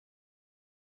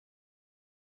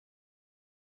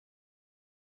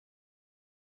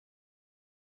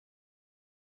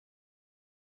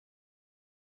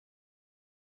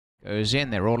Goes in,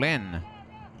 they're all in.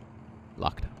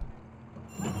 Locked up.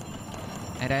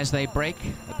 And as they break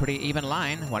a pretty even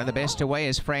line, one of the best away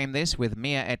is framed this with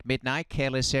Mia at Midnight.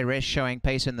 Careless Heiress showing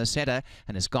pace in the centre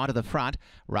and has gone to the front.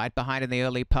 Right behind in the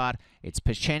early part, it's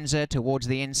Pacenza towards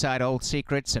the inside, Old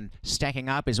Secrets, and stacking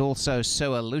up is also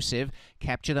So Elusive.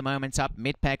 Capture the Moments up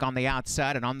mid-pack on the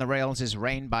outside, and on the rails is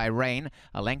Rain by Rain.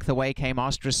 A length away came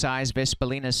Ostracized,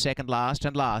 Vespolina's second last,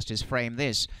 and last is Frame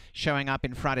This. Showing up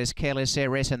in front is Careless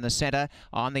Heiress in the centre.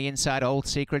 On the inside, Old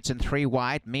Secrets, and three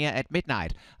wide, Mia at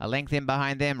Midnight. A length in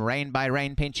behind them, Rain by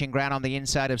Rain pinching ground on the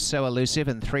inside of So Elusive,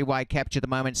 and three wide Capture the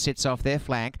Moment sits off their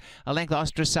flank. A length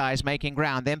Ostracized making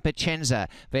ground, then Pacenza.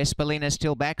 Vespolina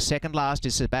still back, second last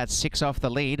is about 6 off the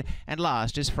lead, and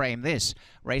last is Frame This.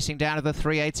 Racing down to the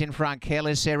 3/8 in front,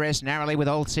 Careless Heiress narrowly with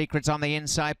Old Secrets on the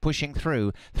inside pushing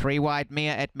through. Three wide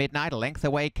Mia at Midnight. A length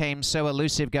away came So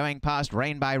Elusive going past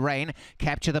Rain by Rain.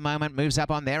 Capture the Moment moves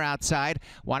up on their outside.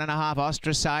 1.5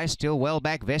 Ostracized, still well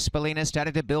back. Vespolina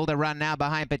started to build a run now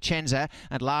behind Pacenza,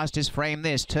 and last is Frame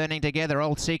This. Turning together,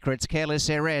 Old Secrets, Careless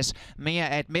Heiress, Mia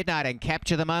at Midnight, and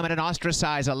Capture the Moment and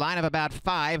Ostracize. A line of about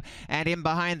 5, and in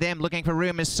behind them looking for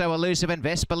room is So Elusive, and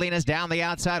Vespolina's down the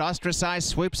outside. Ostracize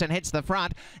swoops and hits the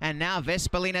front, and now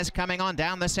Vespolina's coming on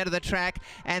down the centre of the track,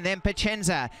 and then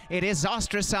Pacenza. It is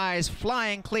Ostracize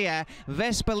flying clear.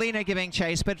 Vespolina giving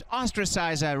chase, but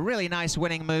Ostracize, a really nice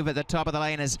winning move at the top of the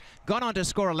lane, has gone on to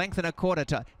score a length and a quarter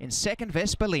to, in second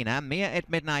Vespolina, Mia at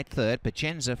Midnight third,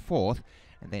 Pacenza fourth,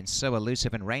 and then So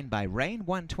Elusive and Rain by Rain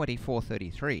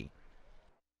 1:24.33.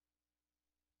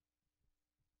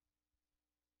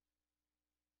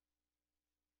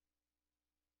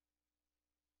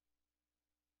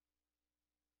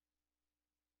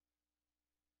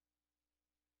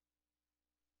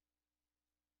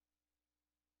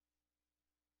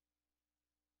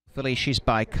 Filly, she's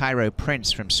by Cairo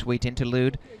Prince from Sweet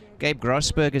Interlude. Gabe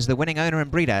Grossberg is the winning owner and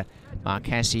breeder. Mark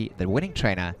Hassey, the winning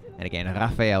trainer. And again,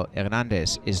 Rafael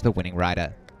Hernandez is the winning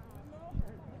rider.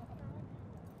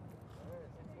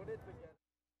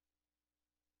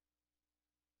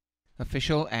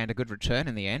 Official and a good return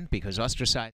in the end because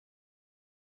Ostracized.